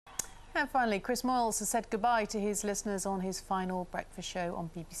And finally, Chris Moyles has said goodbye to his listeners on his final breakfast show on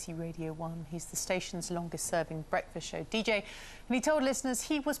BBC Radio 1. He's the station's longest-serving breakfast show DJ, and he told listeners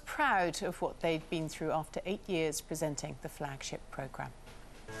he was proud of what they'd been through after 8 years presenting the flagship programme.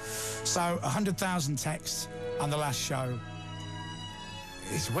 So, 100,000 texts on the last show.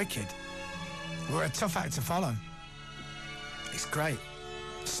 It's wicked. We're a tough act to follow. It's great.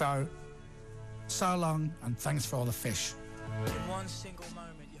 So long, and thanks for all the fish. In one single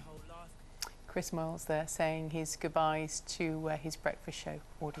moment, your whole life. Chris Moyles there saying his goodbyes to his breakfast show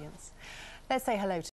audience. Let's say hello to